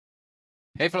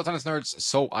Hey fellow tennis nerds,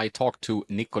 so I talked to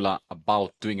Nikola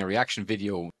about doing a reaction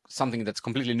video. Something that's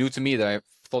completely new to me that I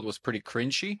thought was pretty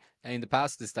cringy in the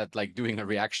past is that like doing a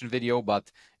reaction video,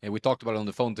 but we talked about it on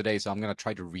the phone today, so I'm gonna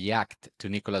try to react to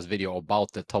Nikola's video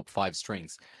about the top 5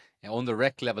 strings on the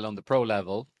rec level, on the pro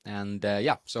level. And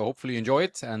yeah, so hopefully you enjoy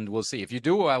it, and we'll see. If you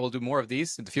do, I will do more of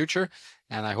these in the future,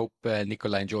 and I hope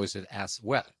Nikola enjoys it as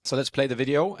well. So let's play the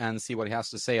video and see what he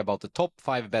has to say about the top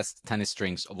 5 best tennis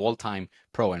strings of all time,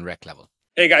 pro and rec level.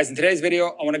 Hey guys, in today's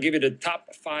video, I want to give you the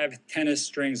top 5 tennis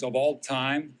strings of all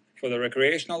time for the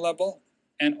recreational level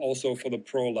and also for the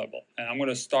pro level. And I'm going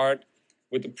to start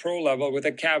with the pro level with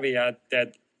a caveat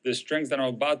that the strings that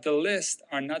I'm about to list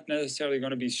are not necessarily going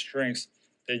to be strings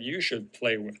that you should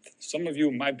play with. Some of you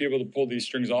might be able to pull these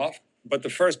strings off, but the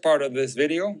first part of this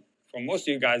video, for most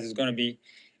of you guys, is going to be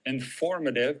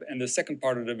informative, and the second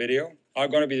part of the video are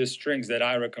going to be the strings that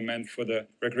I recommend for the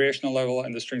recreational level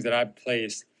and the strings that I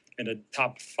place in the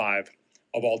top 5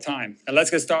 of all time. And let's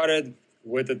get started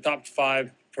with the top 5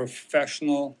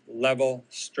 professional level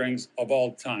strings of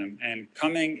all time. And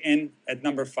coming in at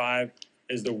number 5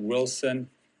 is the Wilson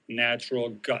Natural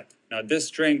Gut. Now this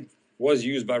string was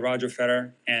used by Roger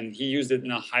Federer, and he used it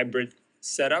in a hybrid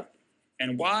setup.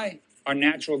 And why are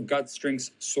natural gut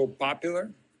strings so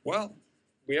popular? Well,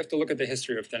 we have to look at the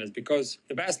history of tennis, because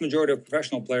the vast majority of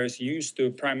professional players used to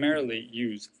primarily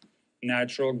use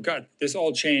natural gut. This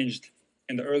all changed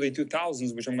in the early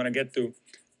 2000s, which I'm going to get to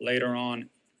later on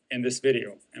in this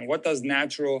video. And what does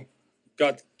natural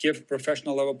gut give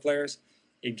professional level players?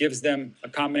 It gives them a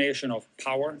combination of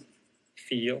power,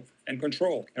 feel, and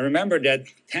control. And remember that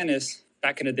tennis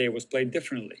back in the day was played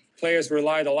differently. Players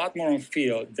relied a lot more on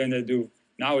feel than they do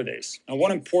nowadays. Now,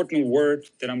 one important word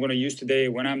that I'm going to use today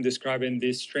when I'm describing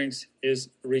these strings is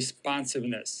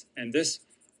responsiveness. And this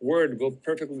word will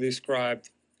perfectly describe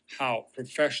how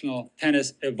professional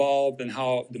tennis evolved and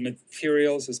how the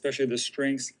materials, especially the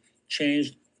strings,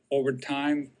 changed over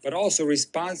time. But also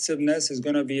responsiveness is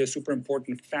going to be a super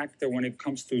important factor when it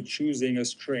comes to choosing a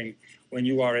string when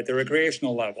you are at the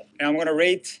recreational level. And I'm going to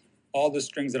rate all the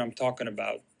strings that I'm talking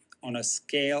about on a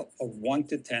scale of 1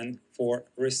 to 10 for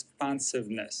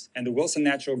responsiveness. And the Wilson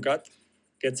Natural Gut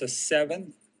gets a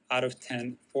 7 out of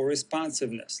 10 for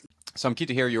responsiveness. So I'm keen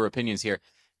to hear your opinions here.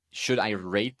 Should I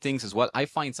rate things as well? I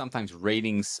find sometimes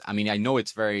ratings, I mean, I know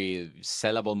it's very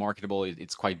sellable, marketable,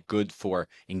 it's quite good for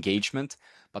engagement,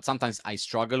 but sometimes I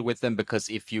struggle with them, because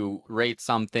if you rate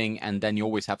something and then you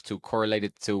always have to correlate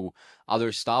it to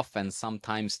other stuff, and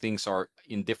sometimes things are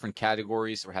in different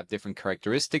categories or have different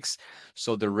characteristics,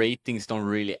 so the ratings don't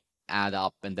really add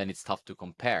up, and then it's tough to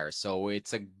compare. So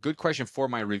it's a good question for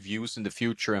my reviews in the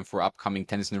future and for upcoming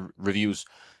tennis nerd reviews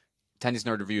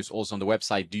also on the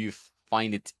website. Do you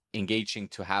find it engaging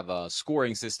to have a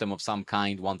scoring system of some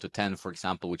kind, 1 to 10, for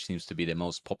example, which seems to be the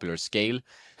most popular scale?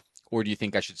 Or do you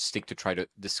think I should stick to try to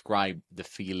describe the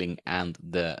feeling and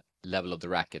the level of the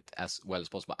racket as well as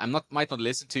possible? Might not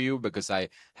listen to you because I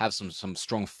have some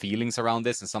strong feelings around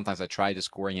this, and sometimes I try the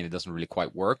scoring and it doesn't really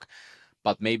quite work.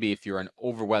 But maybe if you're an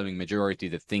overwhelming majority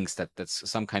that thinks that that's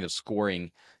some kind of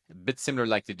scoring, a bit similar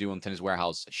like they do on Tennis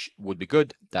Warehouse, would be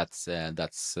good, that's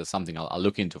something I'll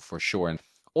look into for sure. And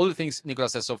all the things Nikola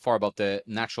says so far about the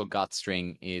natural gut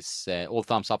string is all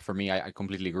thumbs up for me. I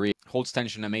completely agree. Holds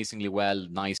tension amazingly well,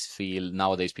 nice feel.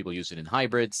 Nowadays people use it in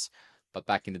hybrids, but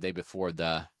back in the day before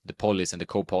the polys and the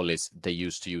co-polys, they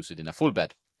used to use it in a full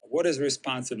bed. What is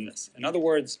responsiveness? In other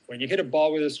words, when you hit a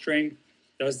ball with a string,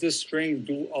 does this string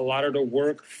do a lot of the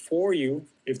work for you?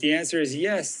 If the answer is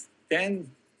yes,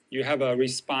 then you have a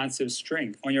responsive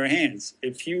string on your hands.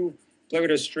 If you play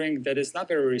with a string that is not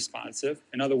very responsive,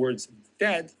 in other words,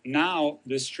 dead, now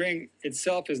the string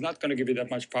itself is not going to give you that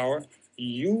much power.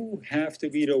 You have to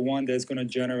be the one that's going to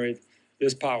generate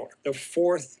this power. The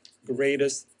 4th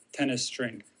greatest tennis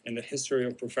string in the history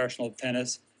of professional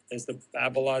tennis is the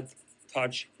Babolat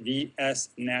Touch VS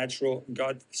Natural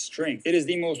Gut String. It is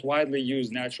the most widely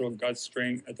used natural gut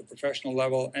string at the professional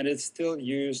level, and it's still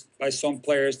used by some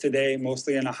players today,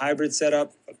 mostly in a hybrid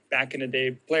setup. But back in the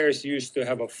day, players used to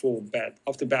have a full bed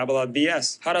of the Babolat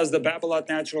VS. How does the Babolat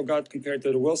Natural Gut compare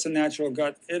to the Wilson Natural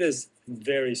Gut? It is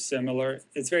very similar.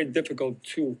 It's very difficult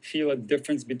to feel a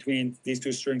difference between these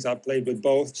two strings. I've played with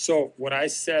both. So what I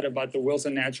said about the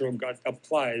Wilson Natural Gut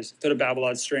applies to the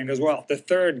Babolat string as well. The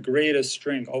 3rd greatest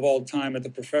string of all time at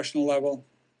the professional level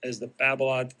is the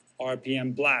Babolat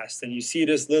RPM Blast. And you see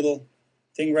this little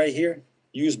thing right here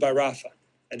used by Rafa.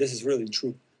 And this is really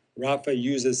true. Rafa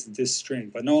uses this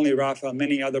string, but not only Rafa,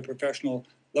 many other professional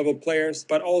level players,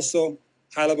 but also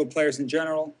high level players in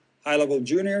general, high level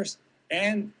juniors.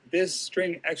 And this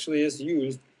string actually is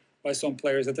used by some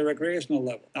players at the recreational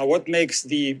level. Now, what makes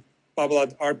the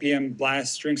Babolat RPM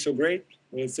Blast string so great?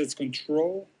 Well, it's its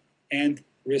control and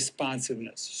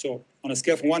responsiveness. So on a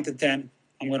scale from 1 to 10,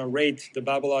 I'm going to rate the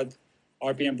Babolat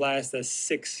RPM Blast as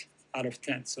 6 out of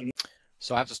 10.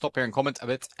 So I have to stop here and comment a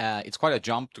bit. It's quite a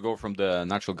jump to go from the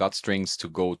natural gut strings to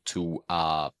go to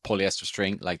polyester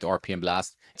string like the RPM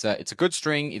Blast. It's a good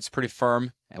string. It's pretty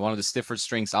firm and one of the stiffer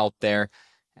strings out there,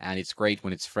 and it's great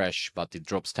when it's fresh, but it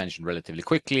drops tension relatively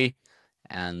quickly.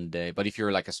 And but if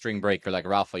you're like a string breaker like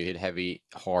Rafa, you hit heavy,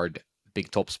 hard,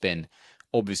 big top spin.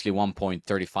 Obviously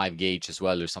 1.35 gauge as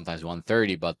well, or sometimes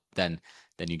 130, but then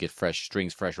you get fresh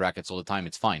strings, fresh rackets all the time.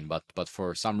 It's fine. But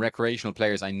for some recreational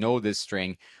players, I know this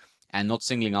string. And not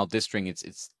singling out this string,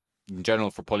 it's in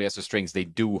general for polyester strings, they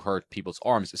do hurt people's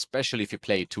arms, especially if you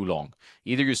play it too long.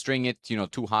 Either you string it,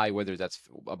 too high, whether that's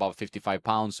above 55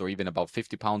 pounds or even above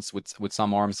 50 pounds with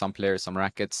some arms, some players, some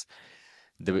rackets.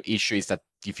 The issue is that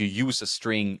if you use a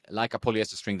string like a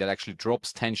polyester string that actually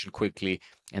drops tension quickly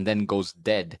and then goes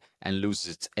dead and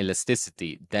loses its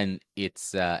elasticity, then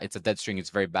it's a dead string. It's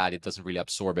very bad. It doesn't really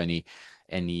absorb any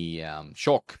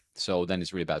shock. So then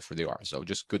it's really bad for the arm. So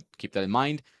just keep that in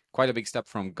mind. Quite a big step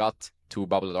from gut to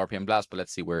Babolat RPM Blast, but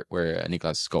let's see where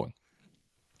Nikola is going.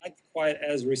 Not quite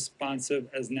as responsive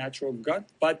as natural gut,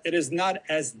 but it is not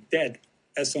as dead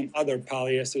as some other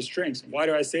polyester strings. Why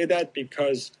do I say that?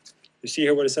 Because you see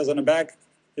here what it says on the back?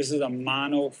 This is a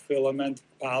monofilament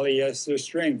polyester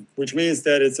string, which means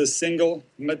that it's a single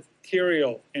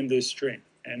material in this string.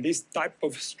 And these type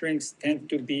of strings tend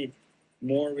to be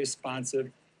more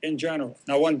responsive in general.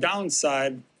 Now, one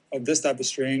downside of this type of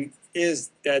string is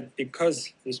that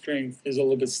because the string is a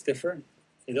little bit stiffer,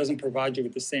 it doesn't provide you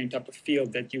with the same type of feel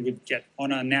that you would get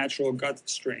on a natural gut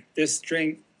string. This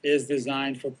string is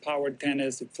designed for power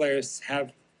tennis. The players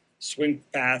have swing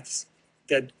paths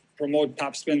that promote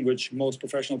topspin, which most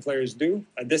professional players do.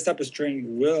 This type of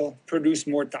string will produce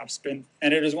more topspin,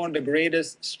 and it is one of the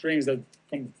greatest strings that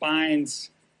combines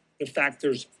the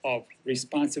factors of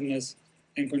responsiveness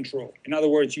and control. In other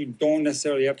words, you don't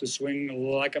necessarily have to swing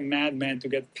like a madman to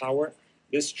get power.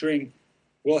 This string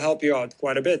will help you out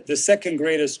quite a bit. The second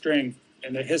greatest string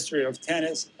in the history of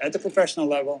tennis at the professional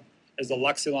level is the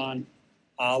Luxilon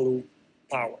Alu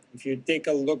Power. If you take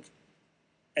a look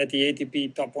at the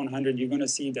ATP Top 100, you're going to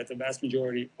see that the vast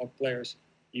majority of players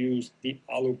use the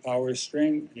Alu Power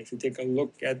string. And if you take a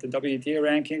look at the WTA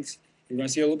rankings, you're going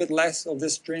to see a little bit less of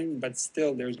this string, but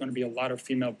still there's going to be a lot of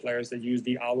female players that use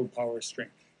the Alu Power string.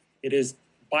 It is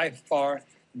by far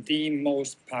the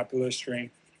most popular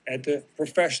string at the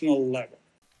professional level.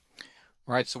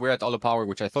 All right, so we're at Alu Power,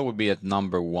 which I thought would be at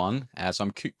number 1. So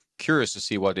I'm curious to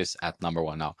see what is at number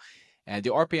 1 now.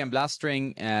 The RPM Blast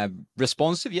string,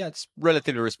 responsive, yeah, it's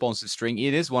relatively responsive string.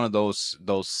 It is one of those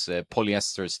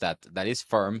polyesters that is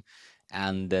firm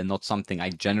and not something I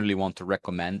generally want to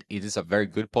recommend. It is a very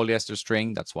good polyester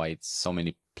string. That's why so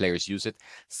many players use it.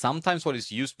 Sometimes what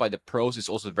is used by the pros is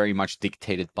also very much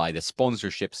dictated by the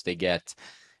sponsorships they get,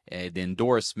 the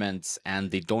endorsements,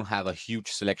 and they don't have a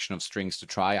huge selection of strings to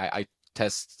try. I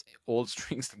test all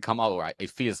strings that come out, or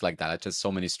it feels like that. I test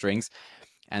so many strings.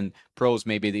 And pros,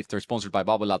 maybe if they're sponsored by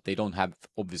Babolat, they don't have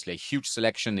obviously a huge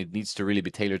selection. It needs to really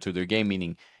be tailored to their game,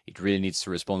 meaning it really needs to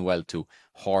respond well to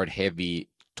hard, heavy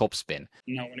topspin.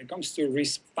 Now, when it comes to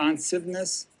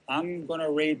responsiveness, I'm going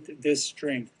to rate this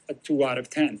string a 2 out of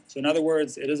 10. So in other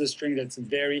words, it is a string that's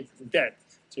very dead.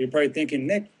 So you're probably thinking,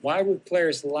 Nick, why would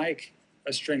players like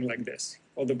a string like this?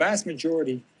 Well, the vast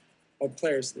majority of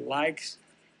players likes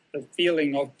the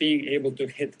feeling of being able to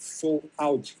hit full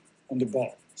out on the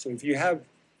ball. So if you have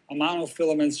a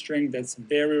monofilament string that's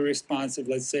very responsive,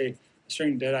 let's say a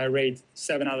string that I rate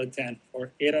 7 out of 10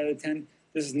 or 8 out of 10,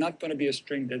 this is not going to be a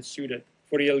string that's suited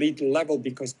for the elite level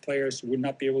because players would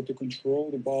not be able to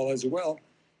control the ball as well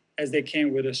as they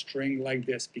can with a string like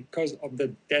this. Because of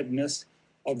the deadness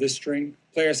of the string,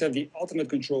 players have the ultimate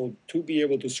control to be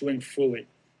able to swing fully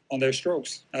on their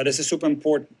strokes. Now, this is super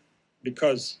important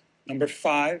because number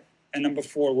 5 and number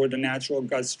 4 were the natural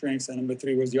gut strings, and number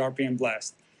 3 was the RPM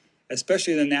Blast.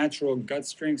 Especially the natural gut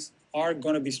strings are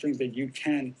going to be strings that you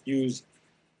can use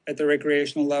at the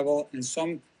recreational level, and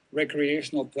some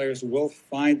recreational players will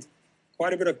find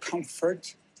quite a bit of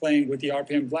comfort playing with the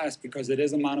RPM Blast because it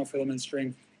is a monofilament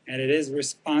string and it is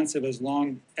responsive as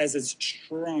long as it's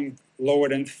strung lower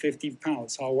than 50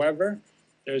 pounds. However,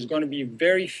 there's going to be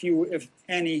very few, if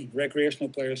any, recreational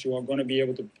players who are going to be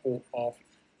able to pull off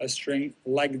a string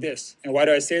like this. And why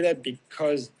do I say that?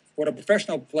 Because what a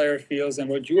professional player feels and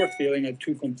what you are feeling are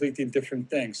two completely different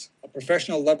things. A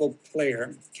professional level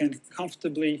player can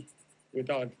comfortably,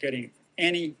 without getting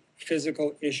any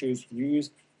physical issues,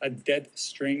 use a dead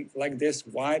string like this.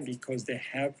 Why? Because they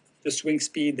have the swing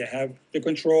speed, they have the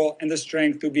control and the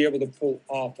strength to be able to pull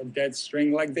off a dead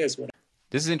string like this.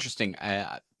 This is interesting.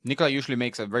 Nikola usually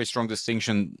makes a very strong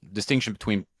distinction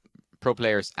between pro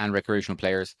players and recreational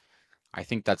players. I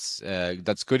think that's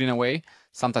good in a way.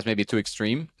 Sometimes maybe too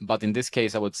extreme, but in this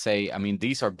case, I would say, I mean,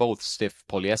 these are both stiff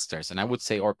polyesters, and I would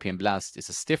say RPM Blast is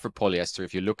a stiffer polyester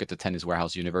if you look at the Tennis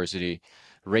Warehouse University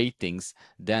ratings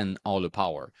than Alu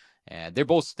Power. They're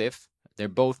both stiff. They're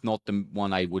both not the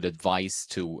one I would advise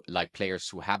to like players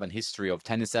who have a history of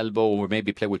tennis elbow or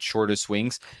maybe play with shorter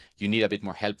swings. You need a bit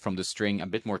more help from the string, a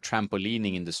bit more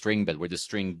trampolining in the string bed where the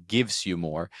string gives you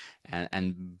more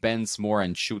and bends more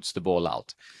and shoots the ball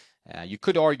out. You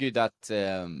could argue that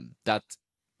that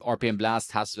RPM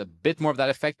Blast has a bit more of that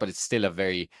effect, but it's still a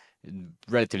very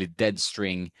relatively dead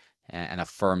string and a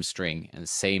firm string, and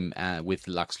same with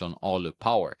Luxlon Alu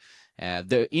Power.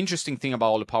 The interesting thing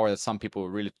about Alu Power that some people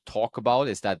really talk about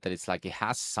is that it's like it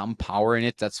has some power in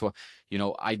it. That's what, you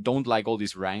know, I don't like all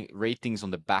these ratings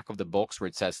on the back of the box where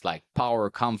it says like power,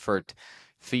 comfort,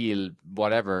 feel,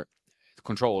 whatever,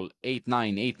 control 8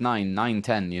 9 8 9 9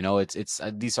 10. You know, it's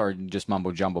these are just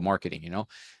mumbo jumbo marketing. You know,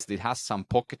 it has some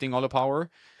pocketing Alu Power,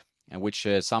 and which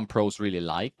some pros really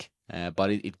like. But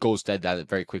it goes dead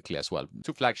very quickly as well.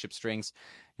 Two flagship strings,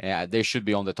 they should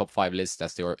be on the top 5 list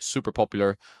as they are super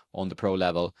popular on the pro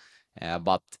level.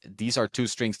 But these are two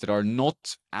strings that are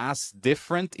not as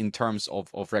different in terms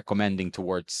of recommending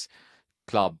towards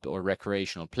club or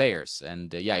recreational players.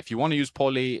 And yeah, if you want to use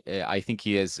poly, I think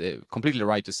he is completely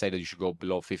right to say that you should go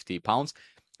below 50 pounds,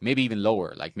 maybe even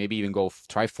lower, like maybe even go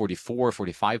try 44,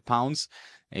 45 pounds.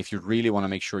 If you really want to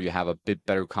make sure you have a bit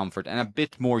better comfort and a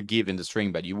bit more give in the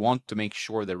string bed, you want to make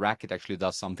sure the racket actually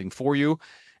does something for you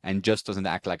and just doesn't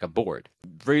act like a board.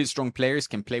 Very strong players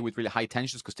can play with really high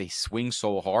tensions because they swing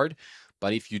so hard.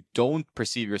 But if you don't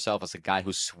perceive yourself as a guy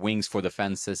who swings for the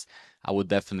fences, I would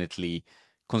definitely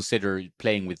consider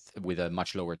playing with a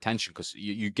much lower tension because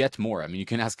you get more. I mean, you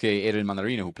can ask Erin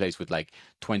Manarino who plays with like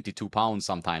 22 pounds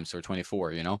sometimes or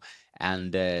 24, you know,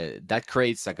 and that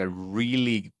creates like a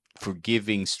really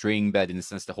forgiving string bed in the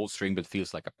sense the whole string bed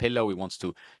feels like a pillow. He wants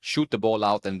to shoot the ball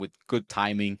out, and with good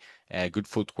timing, good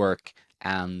footwork,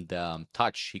 and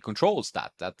touch, he controls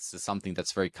that. That's something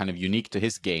that's very kind of unique to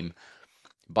his game.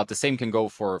 But the same can go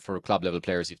for club level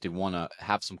players. If they want to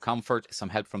have some comfort, some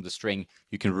help from the string,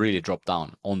 you can really drop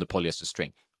down on the polyester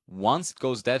string. Once it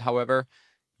goes dead, however,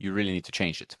 you really need to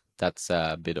change it. That's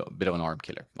a bit of an arm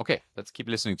killer. Okay, let's keep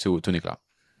listening to Nikola.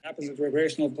 Happens with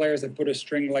recreational players that put a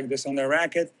string like this on their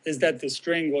racket is that the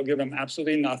string will give them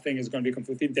absolutely nothing. It's going to be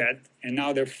completely dead. And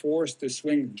now they're forced to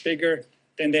swing bigger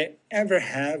than they ever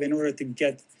have in order to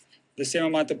get the same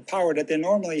amount of power that they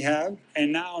normally have.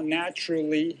 And now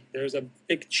naturally, there's a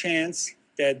big chance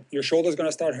that your shoulder is going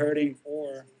to start hurting,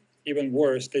 or even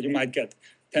worse, that you might get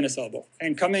tennis elbow.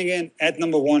 And coming in at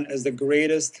number 1 as the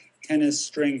greatest tennis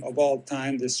string of all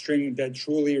time, the string that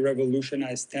truly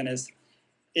revolutionized tennis,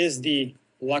 is the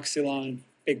Luxilon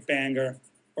Big Banger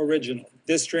Original.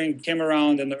 This string came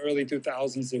around in the early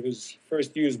 2000s. It was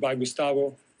first used by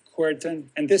Gustavo Kuerten,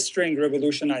 and this string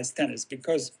revolutionized tennis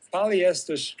because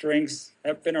polyester strings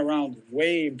have been around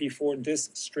way before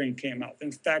this string came out.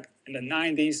 In fact, in the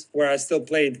 90s, where I still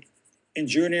played in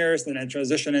juniors and then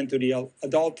transitioned into the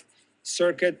adult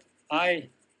circuit, I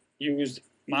used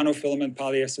monofilament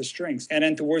polyester strings. And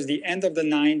then towards the end of the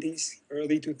 90s,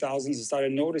 early 2000s, I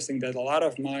started noticing that a lot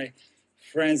of my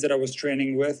friends that I was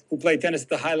training with who played tennis at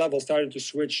the high level started to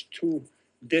switch to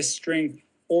this string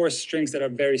or strings that are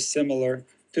very similar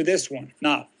to this one.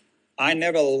 Now, I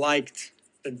never liked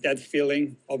the dead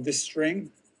feeling of this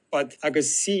string, but I could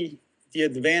see the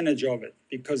advantage of it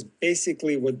because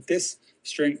basically what this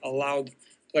string allowed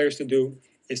players to do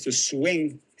is to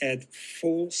swing at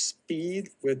full speed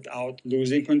without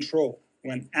losing control.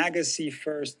 When Agassi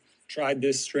first tried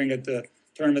this string at the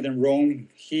tournament in Rome,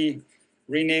 he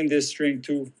renamed this string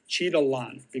to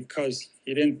Cheetah because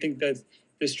he didn't think that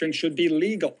this string should be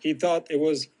legal. He thought it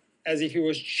was as if he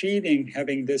was cheating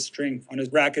having this string on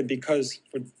his racket because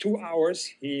for 2 hours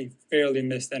he barely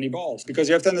missed any balls. Because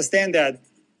you have to understand that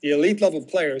the elite level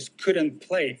players couldn't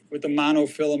play with the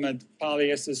monofilament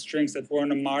polyester strings that were on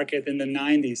the market in the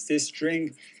 90s. This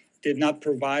string did not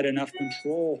provide enough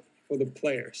control for the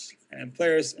players. And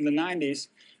players in the 90s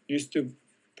used to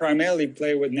primarily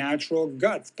play with natural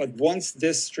guts. But once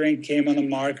this string came on the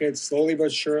market, slowly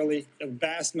but surely, the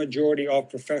vast majority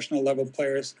of professional level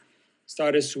players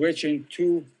started switching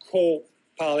to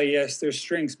copolyester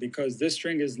strings because this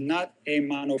string is not a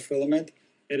monofilament.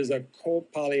 It is a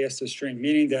copolyester string,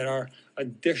 meaning there are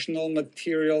additional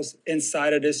materials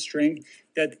inside of this string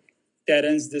that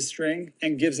deadens the string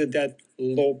and gives it that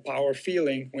low power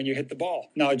feeling when you hit the ball.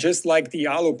 Now, just like the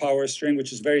hollow power string,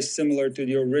 which is very similar to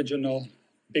the original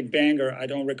Big Banger, I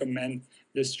don't recommend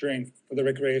this string for the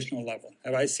recreational level.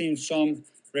 Have I seen some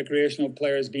recreational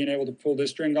players being able to pull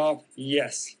this string off?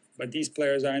 Yes, but these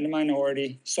players are in the minority.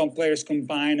 Some players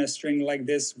combine a string like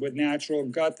this with natural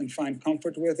gut and find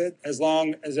comfort with it. As long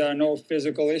as there are no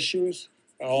physical issues,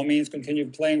 by all means, continue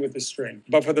playing with the string.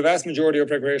 But for the vast majority of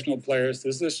recreational players,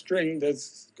 this is a string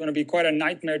that's going to be quite a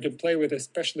nightmare to play with,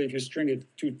 especially if you string it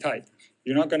too tight.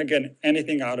 You're not going to get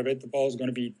anything out of it. The ball is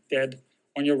going to be dead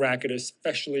on your racket,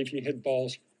 especially if you hit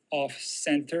balls off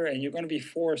center, and you're going to be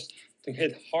forced to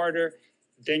hit harder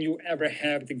than you ever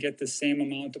have to get the same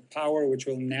amount of power, which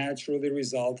will naturally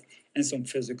result in some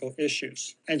physical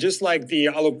issues. And just like the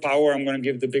hollow power, I'm going to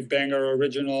give the Big Banger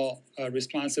original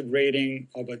responsive rating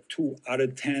of a 2 out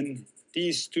of 10.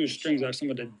 These two strings are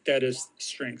some of the deadest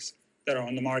strings that are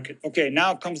on the market. Okay,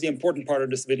 now comes the important part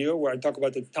of this video where I talk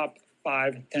about the top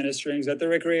 5 tennis strings at the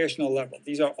recreational level.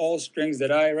 These are all strings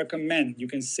that I recommend. You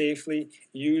can safely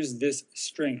use this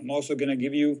string. I'm also going to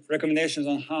give you recommendations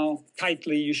on how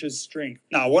tightly you should string.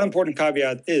 Now, one important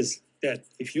caveat is that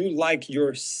if you like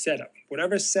your setup,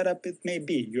 whatever setup it may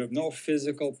be, you have no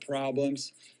physical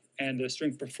problems and the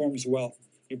string performs well,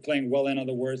 you're playing well, in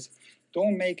other words,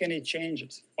 don't make any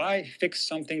changes. Why fix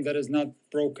something that is not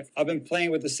broken? I've been playing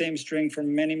with the same string for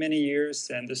many, many years,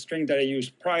 and the string that I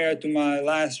used prior to my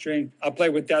last string, I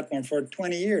played with that one for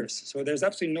 20 years. So there's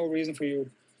absolutely no reason for you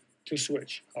to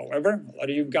switch. However, a lot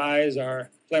of you guys are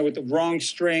playing with the wrong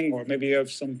string, or maybe you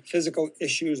have some physical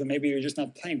issues, or maybe you're just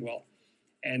not playing well.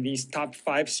 And these top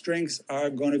 5 strings are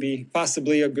going to be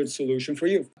possibly a good solution for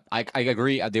you. I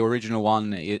agree. The original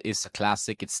one is a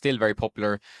classic. It's still very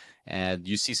popular. And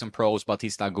you see some pros,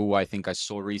 Batista Agut, I think I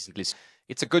saw recently.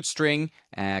 It's a good string.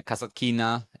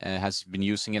 Kasatkina has been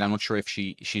using it. I'm not sure if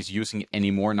she's using it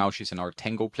anymore. Now she's an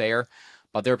Artengo player.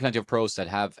 But there are plenty of pros that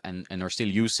have and are still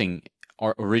using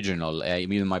original.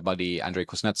 Even my buddy Andrei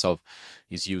Kuznetsov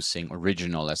is using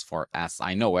original as far as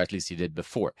I know, or at least he did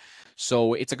before.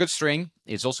 So it's a good string.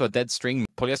 It's also a dead string.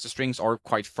 Polyester strings are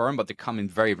quite firm, but they come in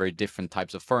very, very different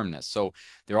types of firmness. So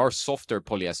there are softer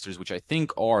polyesters, which I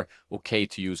think are okay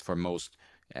to use for most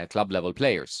club level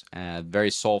players.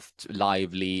 Very soft,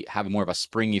 lively, have more of a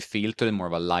springy feel to them, more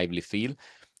of a lively feel.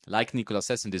 Like Nikola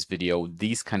says in this video,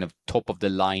 these kind of top of the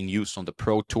line used on the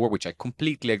Pro Tour, which I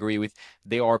completely agree with,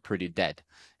 they are pretty dead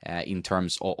in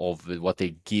terms of what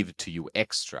they give to you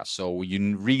extra. So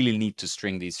you really need to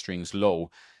string these strings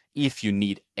low if you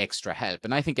need extra help.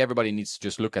 And I think everybody needs to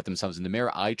just look at themselves in the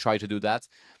mirror. I try to do that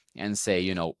and say,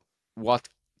 you know, what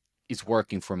is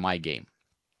working for my game?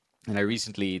 And I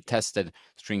recently tested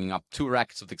stringing up 2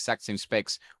 rackets of the exact same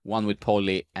specs, one with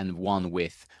poly and one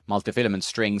with multi-filament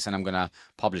strings, and I'm going to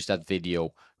publish that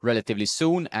video relatively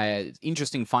soon.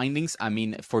 Interesting findings. I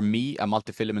mean, for me, a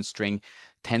multi-filament string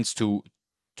tends to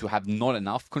have not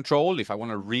enough control. If I want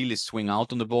to really swing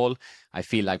out on the ball, I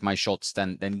feel like my shots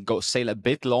then go sail a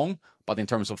bit long, but in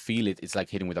terms of feel, it's like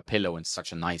hitting with a pillow, and it's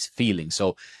such a nice feeling.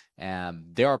 So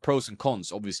there are pros and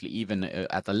cons, obviously, even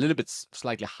at a little bit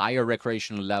slightly higher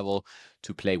recreational level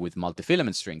to play with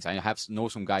multi-filament strings. I know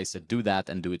some guys that do that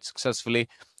and do it successfully.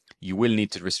 You will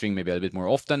need to restring maybe a bit more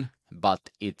often, but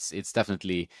it's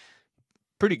definitely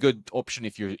pretty good option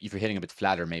if you're hitting a bit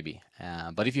flatter maybe.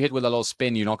 But if you hit with a low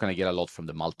spin, you're not going to get a lot from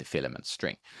the multi-filament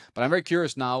string. But I'm very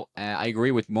curious now. I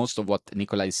agree with most of what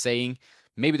Nikola is saying.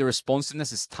 Maybe the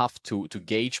responsiveness is tough to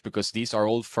gauge because these are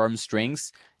all firm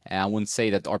strings. I wouldn't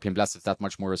say that RPM Blast is that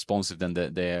much more responsive than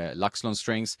the Luxlon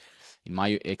strings, in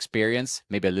my experience.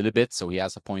 Maybe a little bit, so he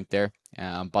has a point there.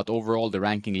 But overall, the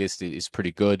ranking list is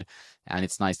pretty good, and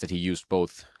it's nice that he used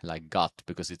both like gut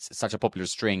because it's such a popular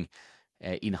string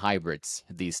in hybrids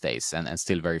these days and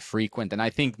still very frequent. And I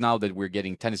think now that we're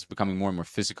getting tennis becoming more and more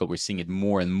physical, we're seeing it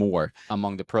more and more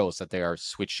among the pros that they are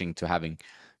switching to having,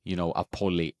 you know, a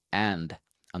poly and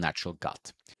a natural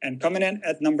gut. And coming in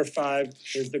at number 5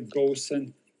 is the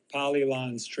Gosen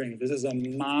Polylon string. This is a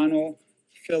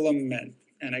monofilament.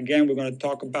 And again, we're going to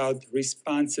talk about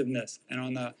responsiveness. And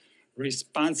on a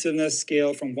responsiveness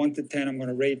scale from 1 to 10, I'm going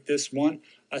to rate this one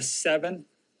a 7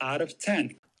 out of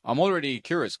 10. I'm already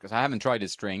curious because I haven't tried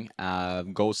this string,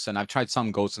 Gosen. I've tried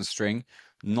some Gosen string,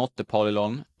 not the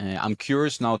Polylon. I'm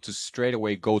curious now to straight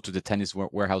away go to the Tennis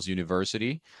Warehouse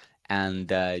University and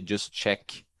just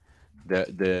check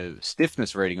the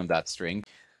stiffness rating on that string.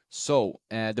 So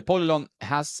the Polylon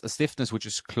has a stiffness which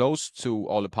is close to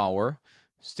all the power,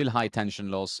 still high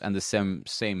tension loss, and the same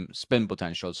spin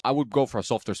potentials. I would go for a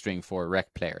softer string for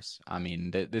rec players. I mean,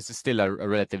 this is still a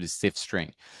relatively stiff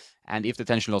string. And if the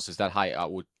tension loss is that high, I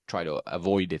would try to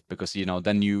avoid it, because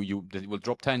then it will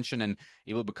drop tension and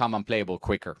it will become unplayable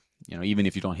quicker. Even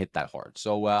if you don't hit that hard.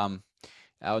 So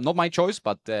not my choice,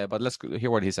 but let's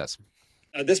hear what he says.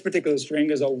 This particular string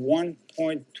is a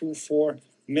 1.24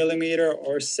 millimeter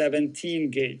or 17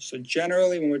 gauge. So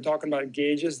generally, when we're talking about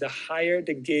gauges, the higher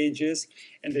the gauges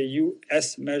in the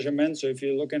US measurement, so if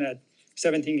you're looking at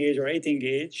 17 gauge or 18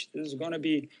 gauge, this is going to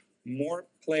be more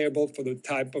playable for the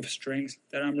type of strings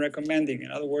that I'm recommending.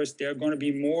 In other words, they're going to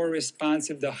be more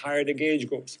responsive the higher the gauge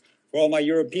goes. For all my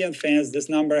European fans, this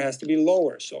number has to be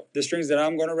lower. So the strings that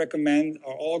I'm going to recommend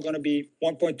are all going to be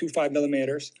 1.25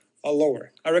 millimeters or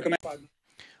lower. I recommend.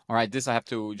 All right, this I have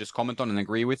to just comment on and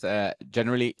agree with.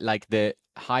 Generally, like the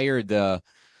higher the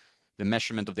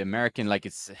measurement of the American, like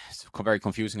it's very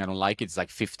confusing. I don't like it. It's like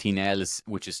 15L,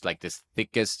 which is like this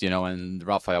thickest, and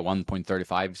roughly a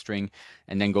 1.35 string,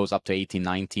 and then goes up to 18,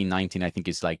 19. 19, I think,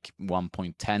 is like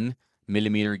 1.10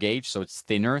 millimeter gauge, so it's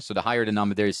thinner. So the higher the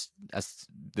number there is, as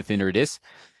the thinner it is.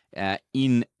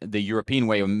 In the European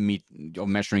way of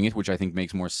measuring it, which I think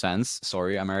makes more sense,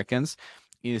 sorry, Americans,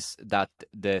 is that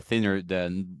the thinner,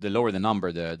 the lower the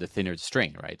number, the thinner the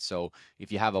string, right? So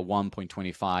if you have a 1.25,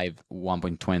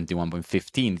 1.20,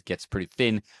 1.15, it gets pretty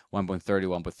thin. 1.30,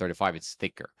 1.35, it's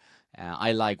thicker.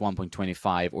 I like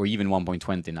 1.25 or even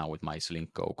 1.20 now with my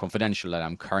Solinco Confidential that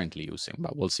I'm currently using,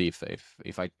 but we'll see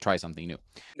if I try something new.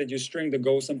 That you string the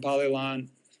Ghost and Polyline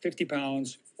 50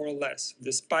 pounds or less,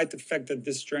 despite the fact that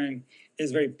this string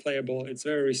is very playable, it's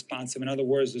very responsive. In other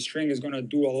words, the string is going to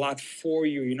do a lot for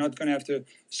you. You're not going to have to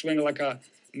swing like a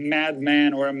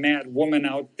madman or a mad woman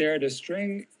out there. The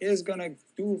string is going to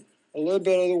do a little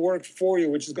bit of the work for you,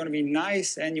 which is going to be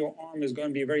nice, and your arm is going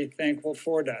to be very thankful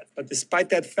for that. But despite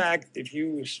that fact, if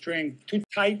you string too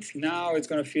tight, now it's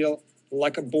going to feel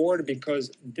like a board,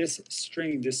 because this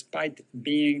string, despite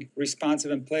being responsive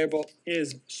and playable,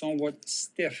 is somewhat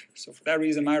stiff. So for that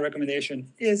reason, my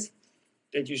recommendation is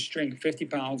that you string 50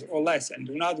 pounds or less. And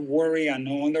do not worry, I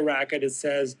know on the racket it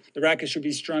says the racket should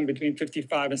be strung between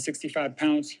 55 and 65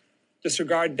 pounds.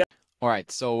 Disregard that. All right,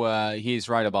 so he's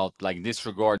right about like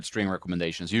disregard string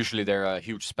recommendations. Usually they're a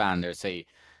huge span. They're say,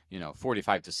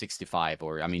 45 to 65,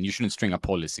 or I mean, you shouldn't string a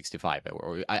poly 65,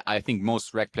 or I think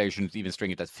most rec players shouldn't even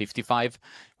string it at 55,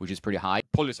 which is pretty high.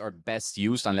 Polys are best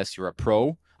used unless you're a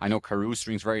pro. I know Carew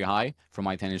strings very high from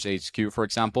my tennis HQ, for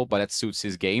example, but that suits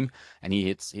his game, and he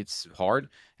hits hard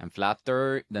and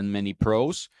flatter than many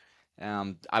pros.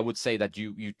 I would say that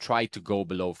you try to go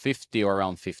below 50 or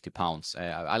around 50 pounds.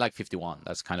 I like 51.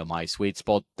 That's kind of my sweet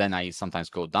spot. Then I sometimes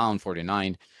go down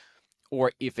 49. Or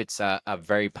if it's a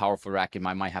very powerful racket,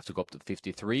 I might have to go up to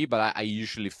 53. But I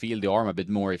usually feel the arm a bit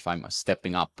more if I'm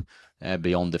stepping up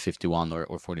beyond the 51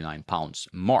 or 49 pounds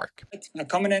mark. Now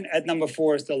coming in at number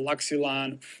 4 is the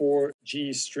Luxilon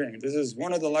 4G string. This is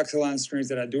one of the Luxilon strings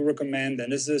that I do recommend.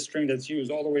 And this is a string that's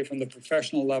used all the way from the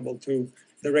professional level to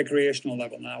the recreational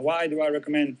level. Now, why do I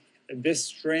recommend this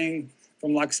string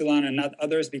from Luxilon and not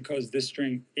others? Because this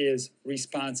string is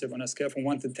responsive. On a scale from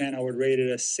 1 to 10, I would rate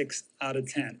it a 6 out of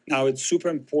 10. Now, it's super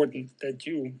important that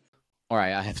you... All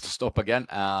right, I have to stop again.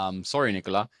 Sorry,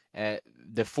 Nikola.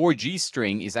 The 4G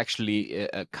string is actually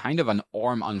a kind of an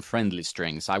arm-unfriendly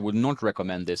string, so I would not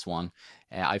recommend this one.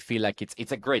 I feel like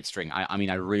it's a great string. I mean,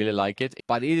 I really like it,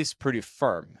 but it is pretty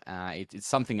firm. It's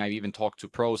something I've even talked to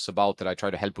pros about, that I try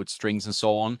to help with strings and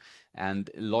so on. And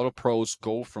a lot of pros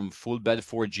go from full bed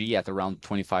 4G at around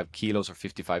 25 kilos or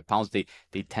 55 pounds. They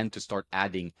tend to start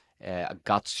adding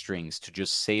gut strings to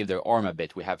just save their arm a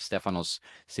bit. We have Stefanos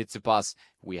Tsitsipas,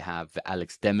 we have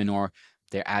Alex de Minaur.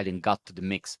 They're adding gut to the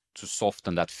mix to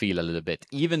soften that feel a little bit.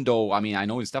 Even though, I mean, I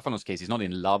know in Stefanos' case, he's not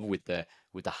in love with the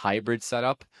hybrid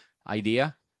setup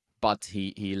idea, but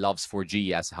he loves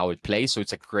 4G as how it plays. So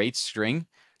it's a great string.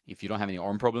 If you don't have any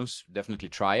arm problems, definitely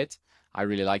try it. I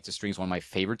really like the strings, one of my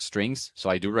favorite strings. So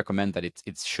I do recommend that it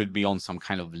should be on some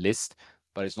kind of list,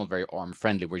 but it's not very arm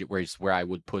friendly, where I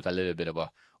would put a little bit of a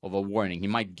warning. He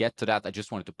might get to that. I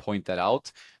just wanted to point that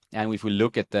out. And if we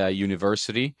look at the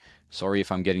university, sorry if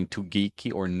I'm getting too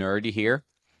geeky or nerdy here,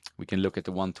 we can look at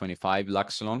the 125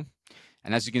 Luxilon.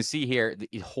 And as you can see here,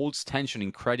 it holds tension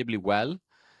incredibly well.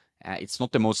 It's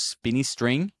not the most spinny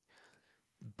string,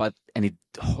 but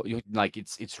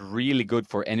it's really good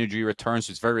for energy returns.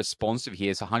 It's very responsive. He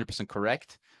is 100%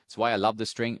 correct. That's why I love the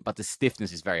string, but the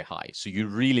stiffness is very high. So you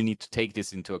really need to take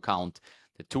this into account.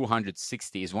 The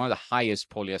 260 is one of the highest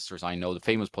polyesters I know, the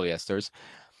famous polyesters,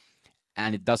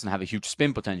 and it doesn't have a huge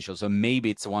spin potential. So maybe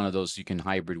it's one of those you can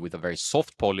hybrid with a very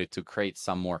soft poly to create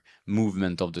some more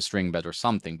movement of the string bed or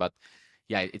something. But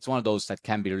yeah, it's one of those that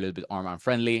can be a little bit arm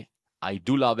unfriendly. I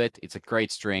do love it. It's a great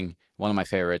string, one of my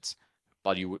favorites.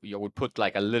 but you would put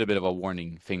like a little bit of a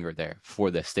warning finger there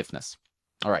for the stiffness.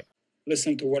 All right.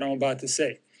 Listen to what I'm about to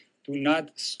say. Do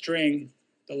not string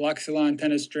the Luxilon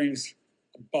tennis strings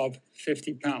above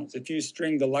 50 pounds. If you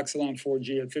string the Luxilon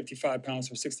 4G at 55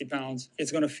 pounds or 60 pounds,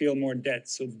 it's going to feel more dead.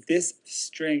 So this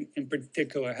string in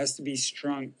particular has to be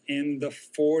strung in the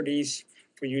 40s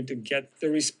for you to get the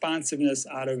responsiveness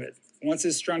out of it. Once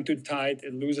it's strung too tight,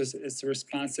 it loses its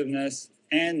responsiveness.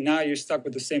 And now you're stuck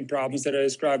with the same problems that I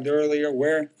described earlier,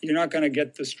 where you're not going to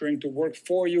get the string to work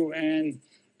for you, and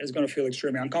it's going to feel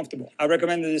extremely uncomfortable. I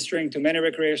recommended this string to many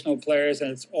recreational players, and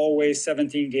it's always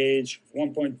 17 gauge,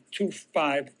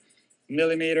 1.25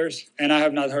 millimeters. And I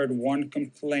have not heard one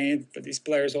complaint, but these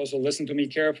players also listen to me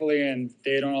carefully, and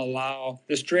they don't allow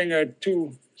the stringer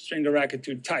to string the racket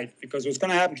too tight. Because what's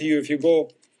going to happen to you if you go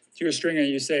to your stringer and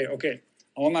you say, okay,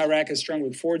 I want my racket strung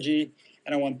with 4G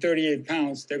and I want 38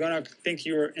 pounds, they're going to think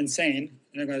you're insane.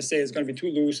 And they're going to say it's going to be too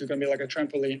loose. It's going to be like a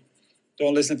trampoline.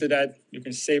 Don't listen to that. You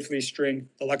can safely string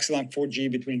the Luxilon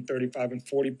 4G between 35 and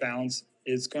 40 pounds.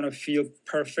 It's going to feel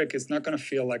perfect. It's not going to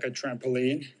feel like a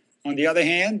trampoline. On the other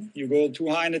hand, you go too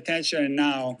high in the tension, and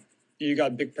now you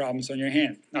got big problems on your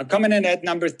hand. Now, coming in at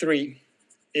number 3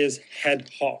 is Head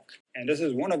Hawk. And this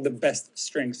is one of the best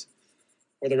strings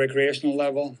for the recreational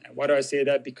level. And why do I say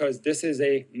that? Because this is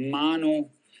a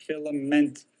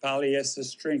monofilament polyester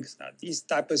strings. Now, these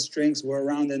type of strings were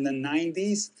around in the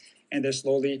 90s, and they're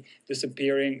slowly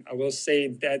disappearing. I will say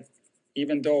that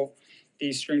even though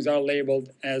these strings are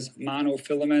labeled as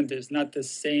monofilament, it's not the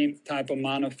same type of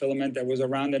monofilament that was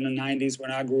around in the 90s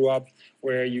when I grew up,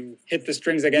 where you hit the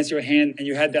strings against your hand and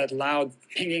you had that loud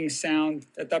pinging sound.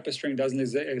 That type of string doesn't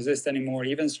exist anymore.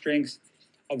 Even strings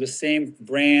of the same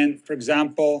brand. For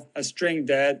example, a string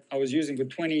that I was using for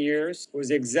 20 years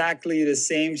was exactly the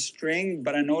same string,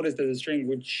 but I noticed that the string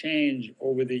would change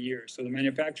over the years. So the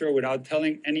manufacturer, without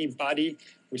telling anybody,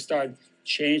 would start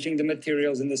changing the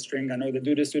materials in the string. I know they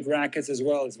do this with rackets as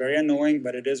well. It's very annoying,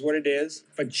 but it is what it is.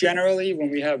 But generally, when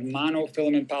we have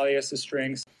monofilament polyester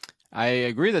strings, I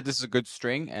agree that this is a good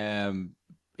string.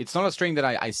 It's not a string that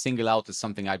I single out as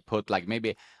something I'd put, like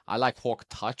maybe I like Hawk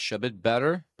Touch a bit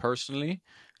better personally.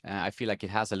 I feel like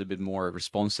it has a little bit more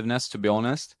responsiveness, to be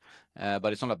honest.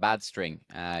 But it's not a bad string.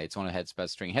 It's not a Head's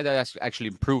best string. Head has actually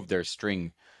improved their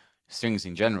strings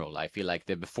in general. I feel like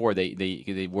before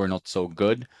they were not so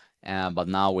good. But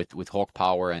now with Hawk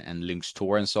Power and Lynx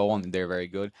Tour and so on, they're very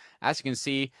good. As you can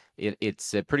see,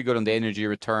 it's pretty good on the energy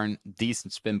return,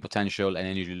 decent spin potential, and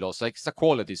energy loss. Like, it's a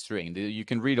quality string. You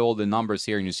can read all the numbers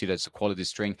here, and you see that it's a quality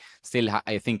string. Still,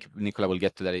 I think Nikola will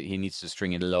get to that. He needs to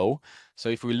string it low. So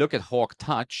if we look at Hawk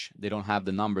Touch, they don't have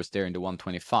the numbers there in the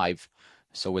 125.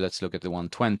 So let's look at the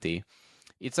 120.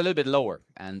 It's a little bit lower,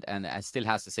 and it still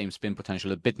has the same spin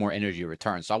potential, a bit more energy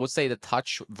return. So I would say the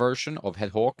Touch version of Head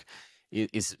Hawk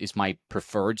is my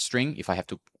preferred string if I have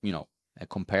to,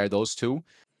 compare those two.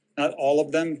 Not all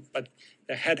of them, but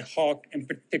the Head Hawk in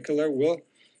particular will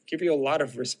give you a lot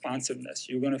of responsiveness.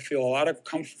 You're going to feel a lot of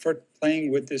comfort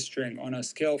playing with this string. On a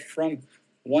scale from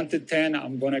 1 to 10,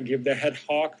 I'm going to give the Head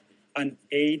Hawk an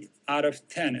 8 out of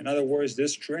 10. In other words,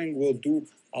 this string will do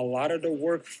a lot of the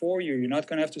work for you. You're not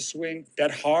going to have to swing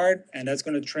that hard, and that's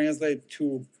going to translate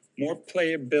to more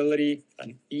playability,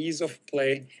 an ease of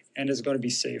play, and it's going to be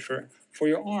safer for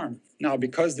your arm. Now,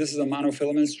 because this is a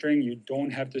monofilament string, you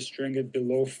don't have to string it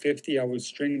below 50. I would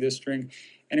string this string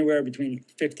anywhere between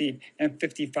 50 and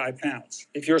 55 pounds.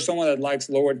 If you're someone that likes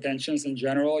lower tensions in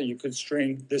general, you could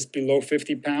string this below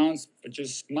 50 pounds, but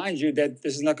just mind you that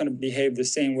this is not going to behave the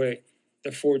same way the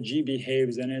 4G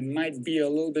behaves, and it might be a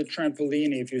little bit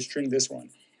trampoline if you string this one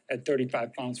at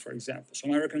 35 pounds, for example. So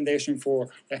my recommendation for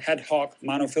the Head Hawk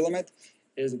monofilament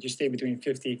is that you stay between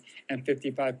 50 and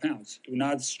 55 pounds. Do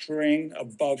not string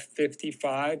above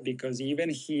 55, because even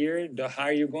here, the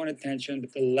higher you go in tension,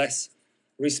 the less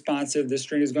responsive the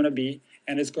string is going to be,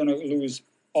 and it's going to lose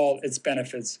all its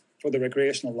benefits for the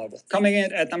recreational level. Coming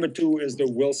in at number 2 is the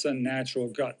Wilson Natural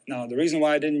Gut. Now, the reason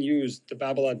why I didn't use the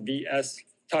Babolat BS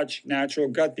Touch Natural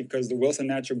Gut, because the Wilson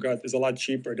Natural Gut is a lot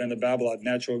cheaper than the Babolat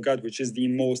Natural Gut, which is the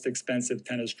most expensive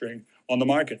tennis string on the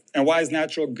market. And why is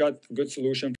Natural Gut a good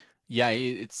solution? Yeah,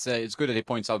 it's good that he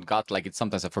points out gut, like it's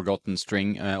sometimes a forgotten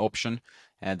string option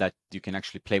that you can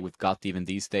actually play with gut even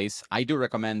these days. I do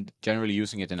recommend generally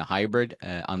using it in a hybrid,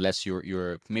 unless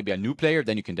you're maybe a new player,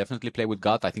 then you can definitely play with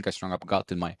gut. I think I strung up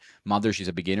gut in my mother. She's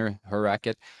a beginner, her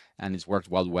racket, and it's worked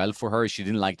well for her. She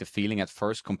didn't like the feeling at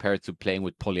first compared to playing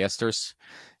with polyesters,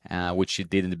 which she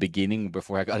did in the beginning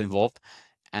before I got involved.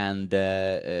 and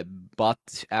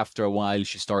but after a while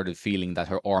she started feeling that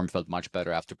her arm felt much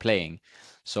better after playing.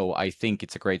 So I think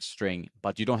it's a great string,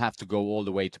 but you don't have to go all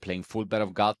the way to playing full bed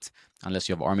of gut unless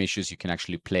you have arm issues. You can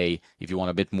actually play, if you want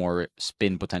a bit more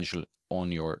spin potential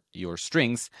on your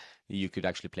strings, you could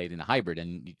actually play it in a hybrid,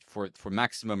 and for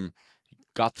maximum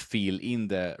gut feel in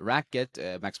the racket,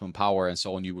 maximum power and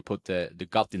so on, you would put the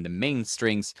gut in the main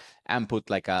strings and put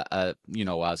like a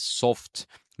soft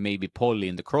maybe poly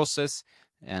in the crosses,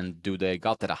 and do the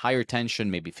gut at a higher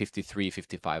tension, maybe 53,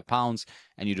 55 pounds,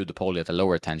 and you do the poly at a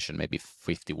lower tension, maybe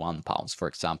 51 pounds, for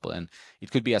example. And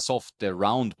it could be a soft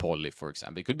round poly, for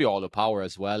example. It could be all the power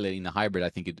as well. In a hybrid, I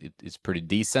think it's pretty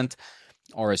decent.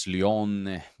 RS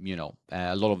Lyon,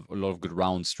 a lot of good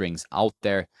round strings out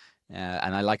there.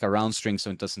 And I like a round string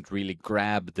so it doesn't really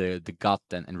grab the gut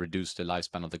and reduce the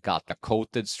lifespan of the gut. A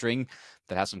coated string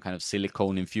that has some kind of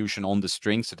silicone infusion on the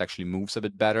string so it actually moves a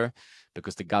bit better,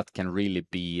 because the gut can really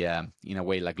be, in a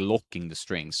way, like locking the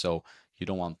string. So you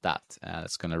don't want that.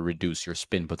 It's going to reduce your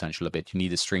spin potential a bit. You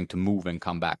need the string to move and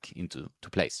come back into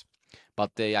place.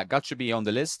 But yeah, gut should be on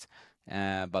the list.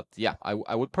 But yeah,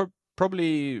 I would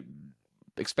probably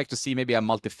expect to see maybe a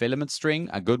multi-filament string,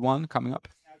 a good one coming up.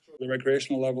 The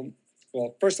recreational level.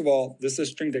 Well, first of all, this is a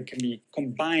string that can be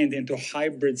combined into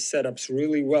hybrid setups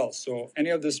really well. So any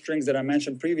of the strings that I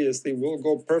mentioned previously will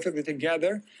go perfectly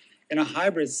together in a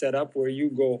hybrid setup where you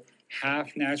go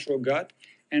half natural gut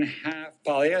and half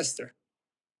polyester.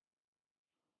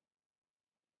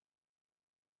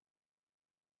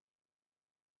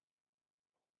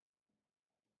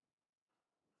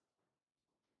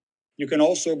 You can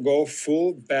also go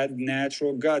full bed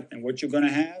natural gut. And what you're going to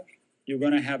have? You're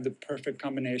going to have the perfect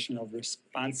combination of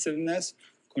responsiveness,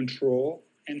 control,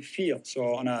 and feel.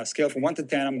 So on a scale from 1 to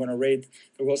 10, I'm going to rate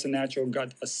the Wilson Natural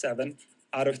Gut a 7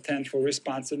 out of 10 for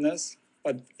responsiveness.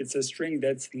 But it's a string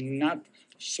that's not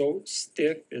so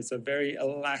stiff. It's a very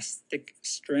elastic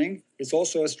string. It's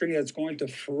also a string that's going to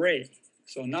fray.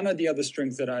 So none of the other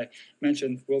strings that I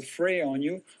mentioned will fray on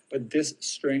you, but this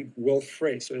string will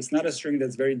fray. So it's not a string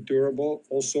that's very durable.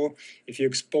 Also, if you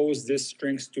expose these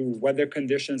strings to weather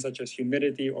conditions such as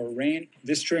humidity or rain,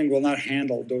 this string will not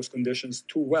handle those conditions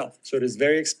too well. So it is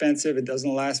very expensive. It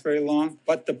doesn't last very long,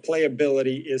 but the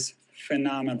playability is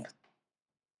phenomenal.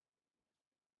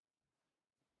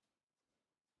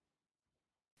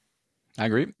 I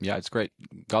agree. Yeah, it's great.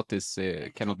 Got this,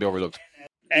 cannot be overlooked.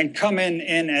 And coming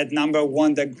in at number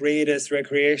one, the greatest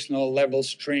recreational level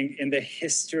string in the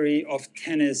history of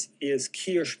tennis is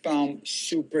Kirschbaum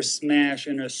Super Smash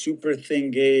in a super thin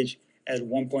gauge at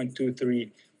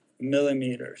 1.23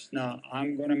 millimeters. Now,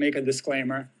 I'm going to make a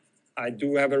disclaimer. I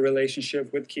do have a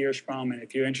relationship with Kirschbaum, and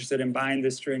if you're interested in buying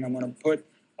this string, I'm going to put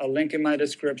a link in my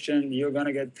description. You're going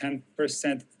to get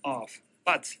 10% off.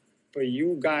 But for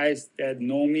you guys that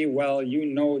know me well, you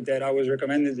know that I was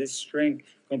recommending this string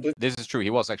completely. This is true. He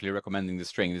was actually recommending the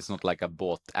string. It's not like a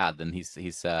bought ad, and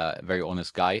he's a very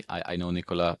honest guy. I know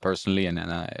Nikola personally, and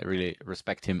I really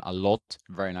respect him a lot.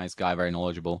 Very nice guy, very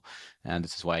knowledgeable, and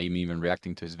this is why I'm even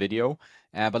reacting to his video.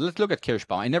 But let's look at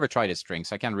Kirschbaum. I never tried his string,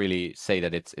 so I can't really say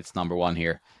that it's number one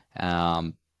here.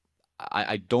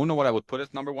 I don't know what I would put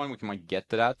as number one. We might get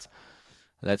to that.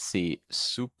 Let's see.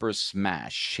 Super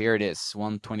Smash. Here it is.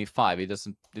 125. It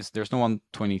doesn't. There's no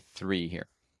 123 here.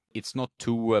 It's not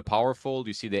too powerful.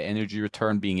 You see the energy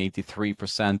return being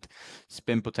 83%.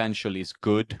 Spin potential is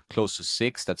good, close to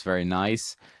 6. That's very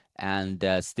nice. And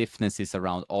stiffness is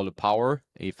around all the power.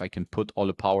 If I can put all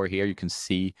the power here, you can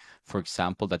see, for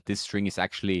example, that this string is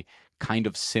actually kind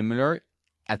of similar,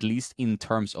 at least in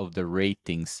terms of the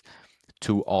ratings,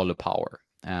 to all the power.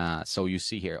 So you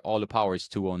see here, all the power is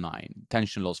 209,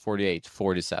 tension loss 48,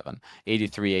 47,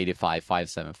 83, 85,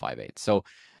 57, 58. So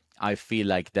I feel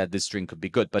like that this string could be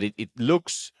good, but it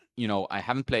looks, I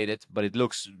haven't played it, but it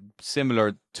looks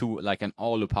similar to like an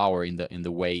all the power in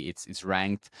the way it's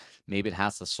ranked. Maybe it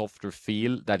has a softer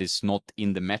feel that is not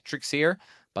in the metrics here,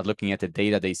 but looking at the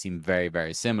data, they seem very,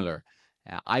 very similar.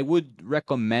 I would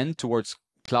recommend towards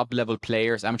club level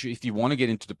players, amateur, if you want to get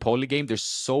into the poly game, there's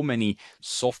so many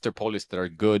softer polys that are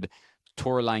good.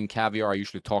 Tourline Caviar, I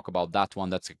usually talk about that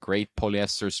one. That's a great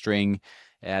polyester string.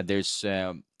 There's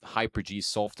Hyper G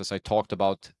Soft, as I talked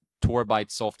about.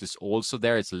 Torbite Soft is also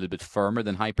there. It's a little bit firmer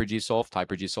than Hyper G Soft.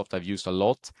 Hyper G Soft I've used a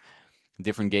lot.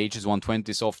 Different gauges,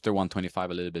 120 softer, 125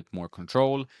 a little bit more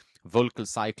control. Vulcal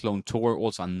Cyclone Tour,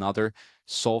 also another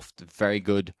soft, very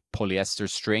good polyester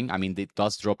string. I mean, it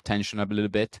does drop tension a little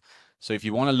bit. So if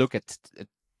you want to look at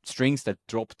strings that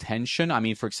drop tension, I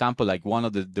mean, for example, like one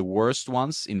of the worst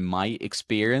ones in my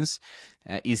experience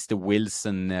is the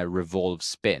Wilson Revolve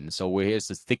Spin. So here's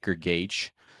the thicker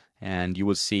gauge. and you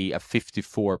will see a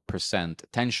 54%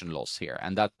 tension loss here,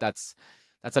 and that's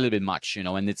a little bit much, you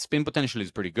know. And its spin potential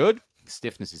is pretty good.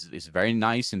 Stiffness is very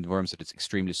nice in terms that it's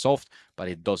extremely soft, but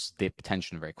it does dip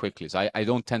tension very quickly. So I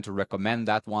don't tend to recommend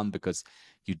that one because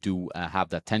you do have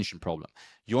that tension problem.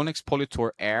 Yonex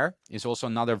Polytour Air is also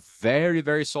another very,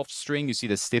 very soft string. You see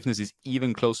the stiffness is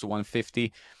even close to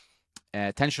 150.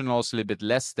 Tension loss a little bit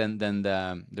less than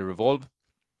the Revolve.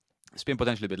 Spin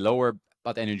potential a bit lower,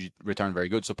 but energy return very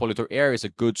good. So Polytour Air is a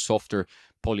good softer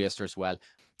polyester as well.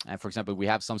 For example, we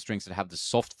have some strings that have the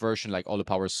soft version, like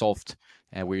Power Soft,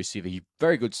 where you see the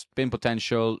very good spin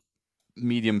potential,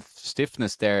 medium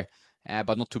stiffness there,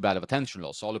 but not too bad of a tension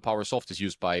loss. So Power Soft is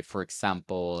used by, for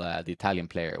example, the Italian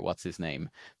player. What's his name?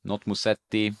 Not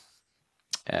Musetti,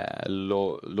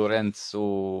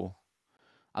 Lorenzo.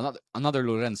 Another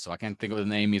Lorenzo. I can't think of the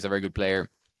name. He's a very good player.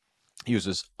 He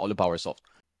uses Power Soft.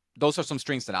 Those are some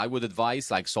strings that I would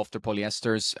advise, like softer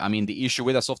polyesters. I mean, the issue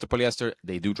with a softer polyester,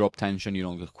 they do drop tension. You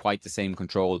don't get quite the same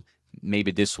control.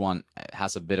 Maybe this one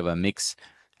has a bit of a mix,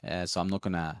 so I'm not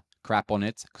gonna crap on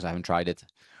it because I haven't tried it.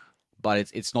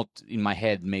 But it's not in my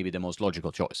head maybe the most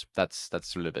logical choice. That's a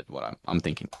little bit what I'm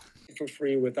thinking. For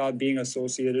free without being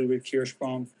associated with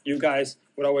Kirschbaum. You guys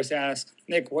would always ask,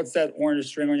 Nick, what's that orange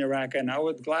string on your racket? And I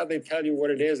would gladly tell you what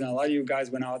it is, and a lot of you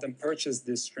guys went out and purchased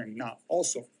this string. Now,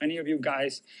 also, many of you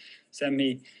guys send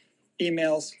me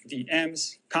emails,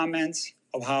 DMs, comments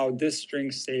of how this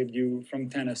string saved you from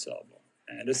tennis elbow.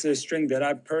 And this is a string that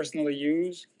I personally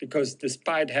use because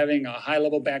despite having a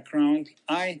high-level background,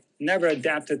 I never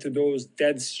adapted to those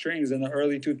dead strings in the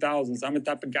early 2000s. I'm the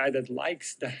type of guy that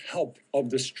likes the help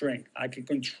of the string. I can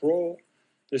control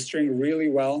the string really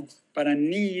well, but I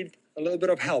need a little bit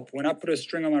of help. When I put a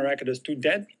string on my racket that's too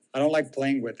dead, I don't like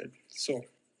playing with it. So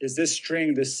is this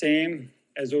string the same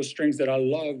as those strings that I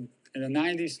loved in the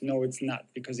 90s? No, it's not,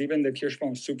 because even the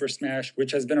Kirschbaum Super Smash,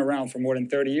 which has been around for more than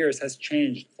 30 years, has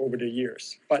changed over the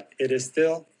years. But it is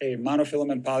still a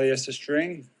monofilament polyester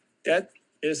string that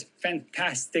is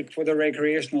fantastic for the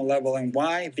recreational level. And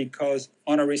why? Because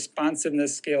on a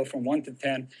responsiveness scale from 1 to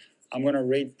 10, I'm going to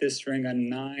rate this string a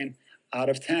 9 out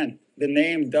of 10. The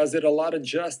name does it a lot of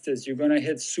justice. You're going to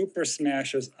hit super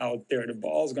smashes out there. The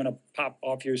ball's going to pop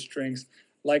off your strings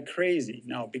like crazy.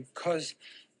 Now, because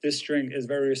this string is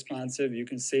very responsive, you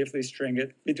can safely string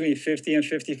it between 50 and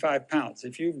 55 pounds.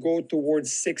 If you go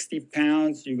towards 60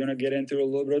 pounds, you're going to get into a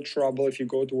little bit of trouble. If you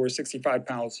go towards 65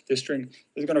 pounds, this string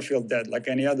is going to feel dead like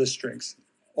any other strings.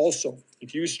 Also,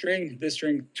 if you string this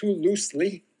string too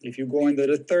loosely, if you go into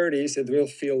the 30s, it will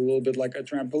feel a little bit like a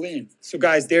trampoline. So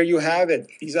guys, there you have it.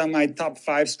 These are my top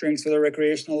 5 strings for the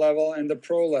recreational level and the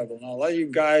pro level. Now, a lot of you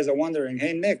guys are wondering,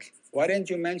 hey, Nick, why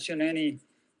didn't you mention any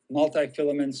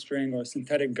multi-filament string or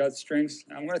synthetic gut strings?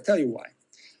 I'm going to tell you why.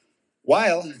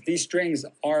 While these strings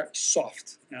are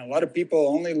soft, now a lot of people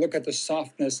only look at the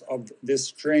softness of this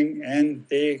string and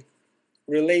they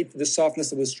relate the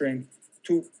softness of the string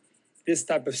to this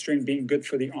type of string being good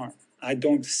for the arm. I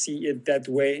don't see it that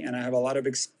way, and I have a lot of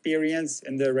experience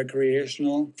in the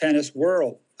recreational tennis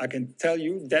world. I can tell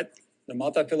you that the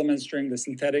multi-filament string, the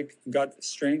synthetic gut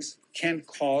strings, can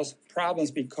cause problems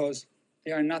because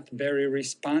they are not very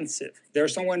responsive. They're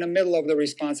somewhere in the middle of the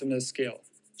responsiveness scale,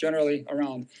 generally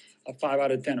around a 5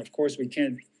 out of 10. Of course, we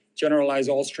can't generalize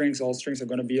all strings. All strings are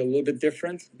going to be a little bit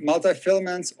different.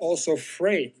 Multi-filaments also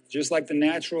fray, just like the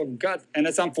natural gut, and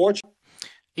it's unfortunate.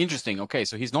 Interesting. Okay,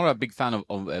 so he's not a big fan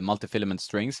of multi-filament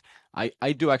strings.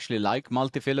 I do actually like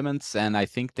multi-filaments, and I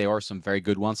think there are some very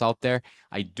good ones out there.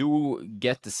 I do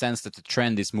get the sense that the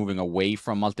trend is moving away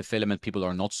from multi-filament. People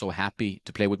are not so happy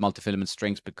to play with multi-filament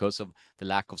strings because of the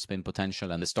lack of spin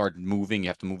potential, and they start moving. You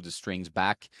have to move the strings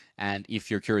back. And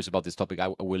if you're curious about this topic,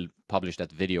 I will publish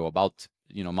that video about,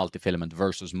 you know, multi-filament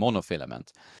versus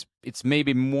monofilament. It's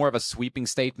maybe more of a sweeping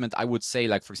statement. I would say,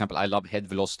 like, for example, I love head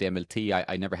velocity MLT.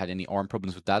 I never had any arm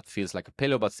problems with that. Feels like a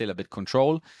pillow, but still a bit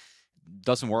control.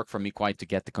 Doesn't work for me quite to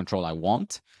get the control I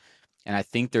want. And I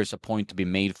think there's a point to be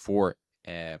made for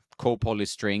co-poly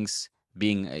strings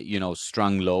being, you know,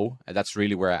 strung low. That's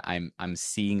really where I'm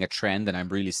seeing a trend, and I'm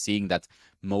really seeing that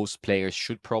most players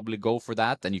should probably go for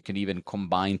that. And you can even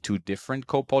combine 2 different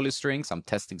co-poly strings. I'm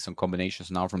testing some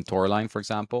combinations now from Tourline, for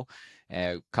example.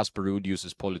 Casper Ruud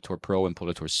uses Polytour Pro and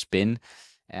Polytour Spin.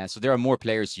 So there are more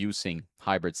players using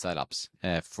hybrid setups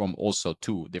from also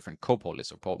 2 different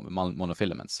co-polys or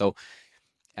monofilaments. So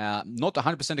not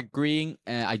 100% agreeing.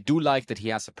 I do like that he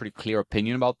has a pretty clear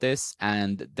opinion about this,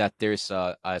 and that there's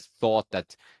a thought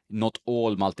that not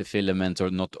all multifilaments or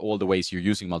not all the ways you're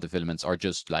using multifilaments are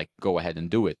just like go ahead and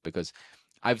do it, because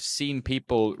I've seen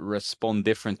people respond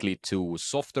differently to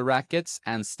softer rackets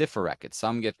and stiffer rackets.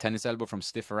 Some get tennis elbow from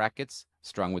stiffer rackets,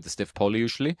 strung with the stiff poly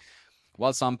usually,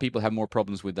 while some people have more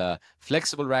problems with a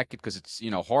flexible racket because it's,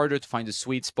 harder to find a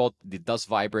sweet spot. It does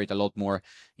vibrate a lot more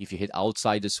if you hit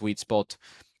outside the sweet spot.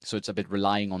 So it's a bit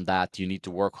relying on that. You need to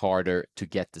work harder to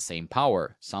get the same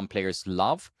power. Some players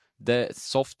love the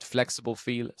soft, flexible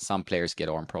feel. Some players get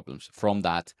arm problems from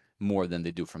that more than they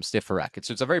do from stiffer rackets.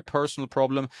 So it's a very personal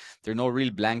problem. There are no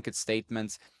real blanket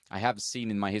statements. I have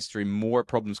seen in my history more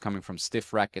problems coming from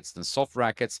stiff rackets than soft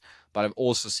rackets, but I've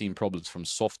also seen problems from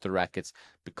softer rackets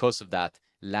because of that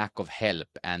lack of help.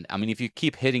 And I mean, if you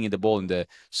keep hitting the ball in the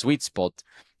sweet spot,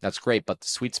 that's great, but the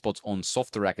sweet spots on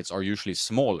softer rackets are usually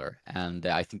smaller, and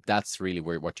I think that's really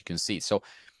what you can see. So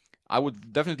I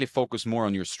would definitely focus more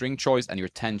on your string choice and your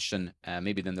tension,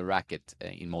 maybe than the racket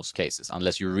in most cases,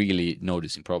 unless you're really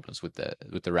noticing problems with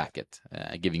the racket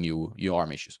giving you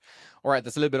arm issues. All right,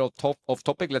 that's a little bit off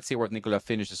topic. Let's see what Nikola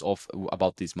finishes off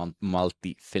about these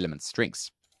multi-filament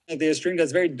strings. The string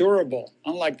that's very durable,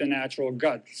 unlike the natural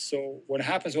gut. So what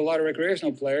happens with a lot of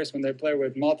recreational players when they play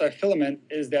with multi-filament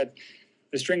is that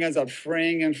the string ends up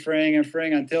fraying and fraying and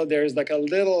fraying until there's like a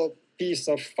little piece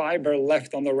of fiber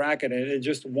left on the racket and it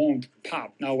just won't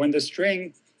pop. Now, when the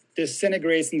string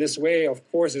disintegrates in this way, of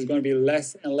course, it's going to be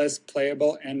less and less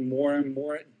playable and more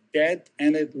dead,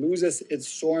 and it loses its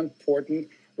so important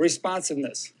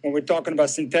responsiveness. When we're talking about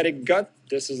synthetic gut,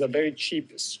 this is a very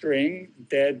cheap string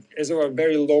that is of a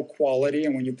very low quality.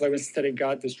 And when you play with synthetic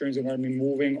gut, the strings are going to be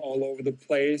moving all over the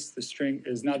place. The string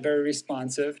is not very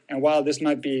responsive. And while this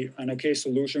might be an okay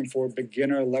solution for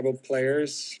beginner level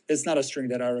players, it's not a string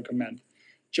that I recommend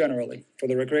generally for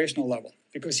the recreational level.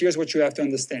 Because here's what you have to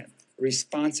understand.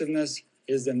 Responsiveness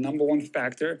is the number one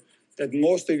factor that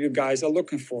most of you guys are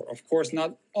looking for. Of course,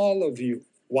 not all of you.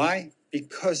 Why?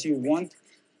 Because you want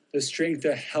the string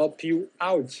to help you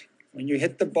out. When you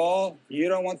hit the ball, you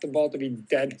don't want the ball to be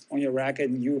dead on your racket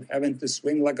and you having to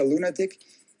swing like a lunatic.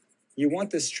 You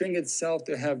want the string itself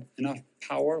to have enough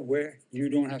power where you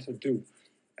don't have to do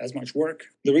as much work.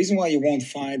 The reason why you won't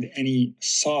find any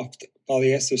soft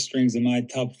polyester strings in my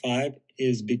top 5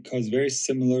 is because, very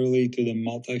similarly to the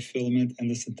multi-filament and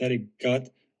the synthetic gut,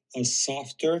 a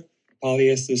softer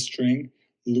polyester string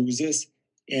loses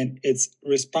in its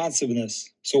responsiveness.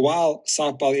 So while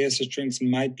soft polyester strings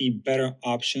might be better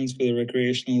options for the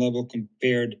recreational level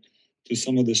compared to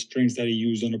some of the strings that are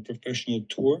used on a professional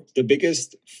tour, the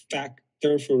biggest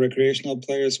factor for recreational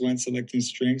players when selecting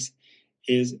strings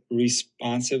is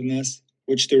responsiveness,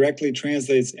 which directly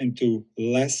translates into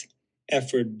less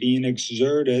effort being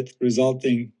exerted,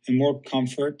 resulting in more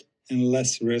comfort and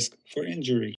less risk for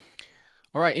injury.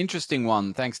 All right, interesting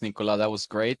one. Thanks, Nikola. That was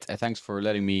great. Thanks for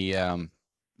letting me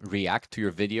react to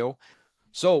your video.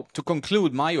 So to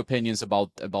conclude my opinions about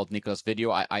Nikola's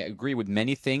video, I agree with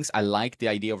many things. I like the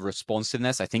idea of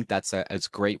responsiveness. I think that's a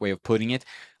great way of putting it.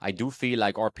 I do feel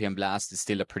like RPM Blast is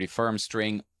still a pretty firm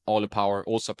string. All the Power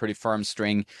also a pretty firm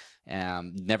string.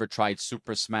 Never tried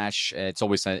Super Smash. It's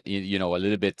always a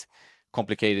little bit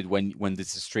complicated when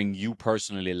this is a string you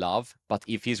personally love, but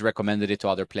if he's recommended it to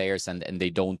other players and they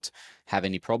don't have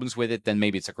any problems with it, then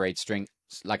maybe it's a great string.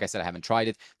 Like I said, I haven't tried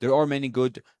it. There are many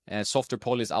good softer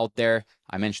polys out there.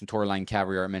 I mentioned Tourline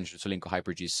Caviar, I mentioned Solinco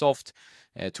Hyper G Soft,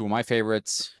 two of my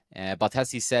favorites. But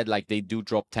as he said, like they do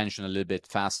drop tension a little bit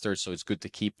faster, so it's good to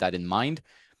keep that in mind.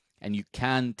 And you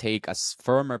can take a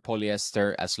firmer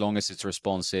polyester as long as it's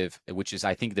responsive, which is,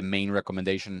 I think, the main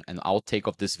recommendation and outtake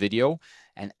of this video,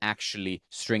 and actually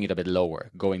string it a bit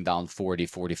lower, going down 40,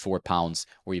 44 pounds,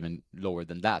 or even lower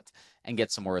than that, and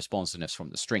get some more responsiveness from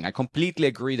the string. I completely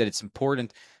agree that it's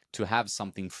important to have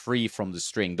something free from the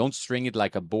string. Don't string it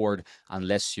like a board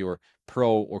unless you're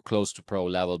pro or close to pro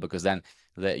level, because then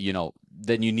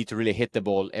then you need to really hit the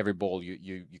ball, every ball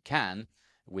you can,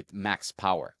 with max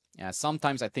power.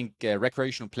 Sometimes I think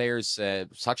recreational players,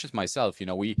 such as myself,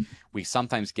 we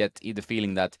sometimes get the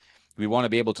feeling that we want to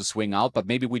be able to swing out, but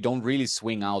maybe we don't really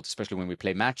swing out, especially when we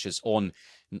play matches, on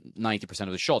 90%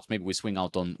 of the shots. Maybe we swing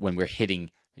out on when we're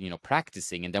hitting,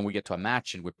 practicing, and then we get to a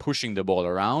match and we're pushing the ball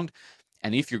around.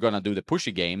 And if you're going to do the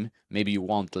pushy game, maybe you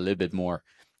want a little bit more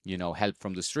help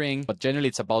from the string. But generally,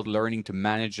 it's about learning to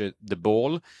manage the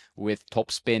ball with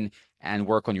topspin and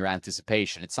work on your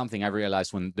anticipation. It's something I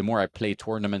realized when the more I play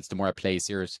tournaments, the more I play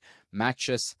serious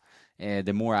matches,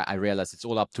 the more I realize it's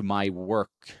all up to my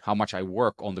work, how much I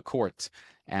work on the court,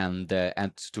 and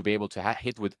to be able to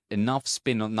hit with enough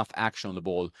spin, enough action on the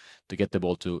ball to get the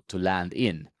ball to land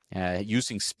in.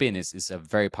 using spin is a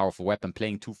very powerful weapon.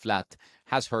 Playing too flat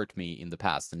has hurt me in the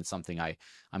past, and it's something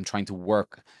I'm trying to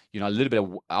work, a little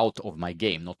bit out of my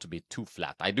game, not to be too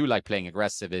flat. I do like playing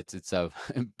aggressive. It's a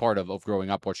part of growing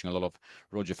up watching a lot of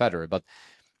Roger Federer, but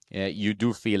you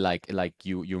do feel like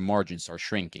your margins are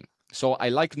shrinking. So I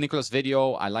like Nikola's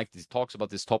video. I like his talks about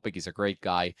this topic. He's a great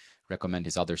guy. Recommend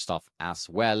his other stuff as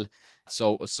well.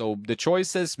 So the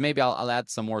choices, maybe I'll add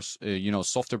some more,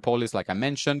 softer polys like I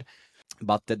mentioned.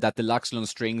 But that the Luxlon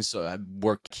strings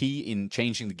were key in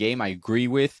changing the game, I agree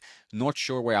with. Not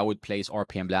sure where I would place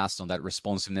RPM Blast on that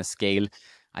responsiveness scale.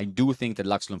 I do think that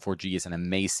Luxlon 4G is an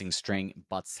amazing string,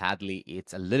 but sadly,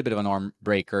 it's a little bit of an arm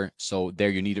breaker. So there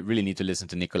you really need to listen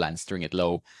to Nikola and string it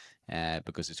low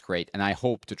because it's great. And I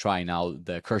hope to try now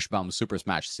the Kirschbaum Super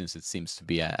Smash, since it seems to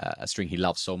be a string he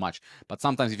loves so much. But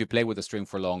sometimes if you play with a string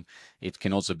for long, it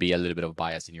can also be a little bit of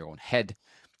bias in your own head.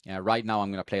 Right now,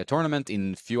 I'm going to play a tournament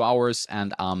in a few hours,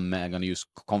 and I'm going to use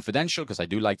Confidential because I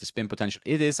do like the spin potential.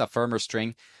 It is a firmer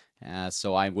string,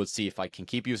 so I will see if I can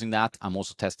keep using that. I'm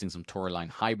also testing some Tourline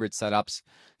hybrid setups,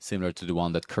 similar to the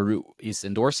one that Karoo is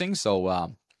endorsing.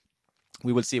 So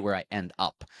we will see where I end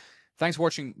up. Thanks for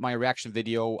watching my reaction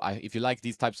video. If you like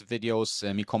these types of videos,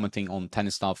 me commenting on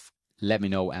tennis stuff, let me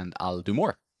know and I'll do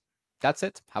more. That's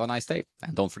it. Have a nice day,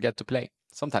 and don't forget to play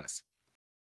some tennis.